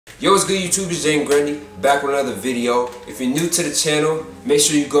Yo, what's good YouTube? It's Jane Grundy, back with another video. If you're new to the channel, make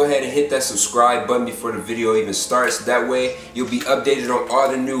sure you go ahead and hit that subscribe button before the video even starts. That way, you'll be updated on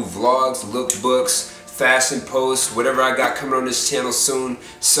all the new vlogs, lookbooks, fashion posts, whatever I got coming on this channel soon.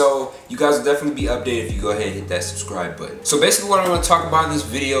 So, you guys will definitely be updated if you go ahead and hit that subscribe button. So basically what I want to talk about in this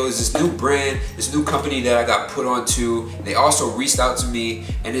video is this new brand, this new company that I got put onto. They also reached out to me,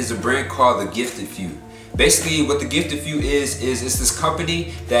 and it's a brand called The Gifted Few. Basically, what The Gifted Few is it's this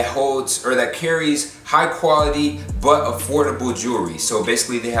company that holds or that carries high quality but affordable jewelry. So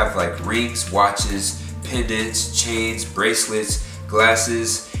basically they have like rings, watches, pendants, chains, bracelets,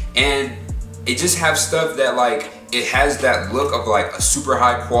 glasses, and it just have stuff that like it has that look of like a super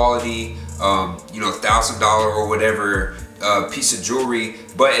high quality $1,000 or whatever piece of jewelry,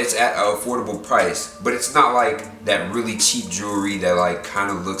 but it's at an affordable price. But it's not like that really cheap jewelry that like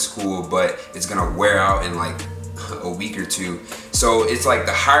kind of looks cool but it's gonna wear out in like a week or two. So it's like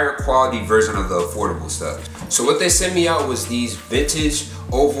the higher quality version of the affordable stuff. So what they sent me out was these vintage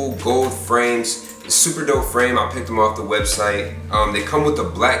oval gold frames. It's super dope frame. I picked them off the website. They come with a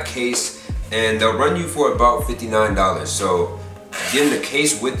black case and they'll run you for about $59. So getting the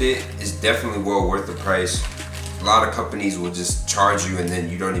case with it is definitely well worth the price. A lot of companies will just charge you and then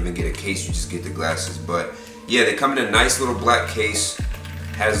you don't even get a case, you just get the glasses. But yeah, they come in a nice little black case.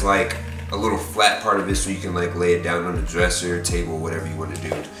 Has like a little flat part of it so you can like lay it down on the dresser, table, whatever you want to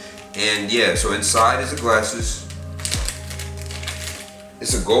do. And yeah, so inside is the glasses.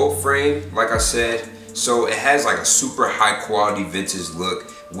 It's a gold frame, like I said. So it has like a super high quality vintage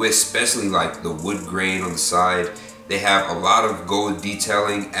look with especially like the wood grain on the side. They have a lot of gold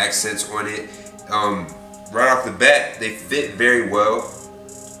detailing accents on it. Right off the bat, they fit very well.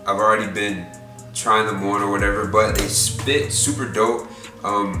 I've already been trying them on or whatever, but they fit super dope.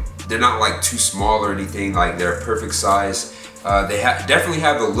 They're not like too small or anything, like they're a perfect size. They definitely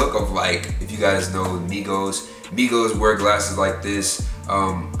have the look of like, if you guys know Migos. Migos wear glasses like this.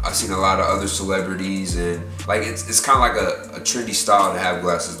 I've seen a lot of other celebrities, and like it's kind of like a trendy style to have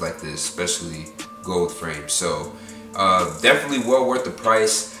glasses like this, especially gold frames. So definitely well worth the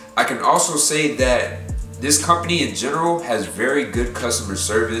price. I can also say that this company in general has very good customer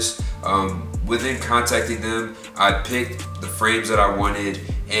service. Within contacting them, I picked the frames that I wanted,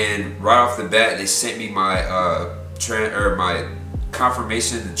 and right off the bat, they sent me my my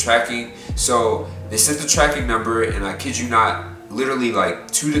confirmation, the tracking. So they sent the tracking number, and I kid you not, literally like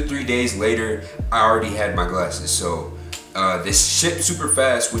 2 to 3 days later, I already had my glasses. So they shipped super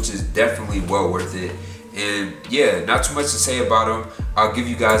fast, which is definitely well worth it. And yeah, not too much to say about them. I'll give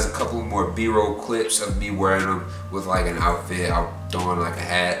you guys a couple more B-roll clips of me wearing them with like an outfit. I'll throw on like a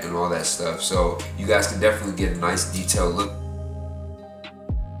hat and all that stuff. So you guys can definitely get a nice detailed look.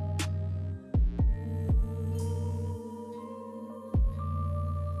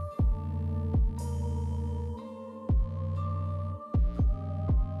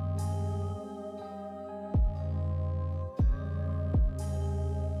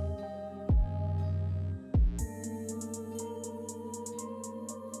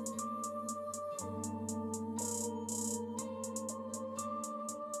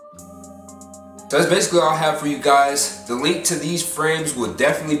 So that's basically all I have for you guys. The link to these frames will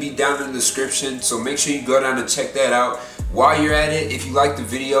definitely be down in the description, so make sure you go down and check that out. While you're at it, if you like the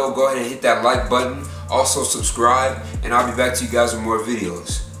video, go ahead and hit that like button. Also subscribe, and I'll be back to you guys with more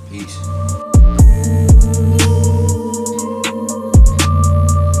videos. Peace.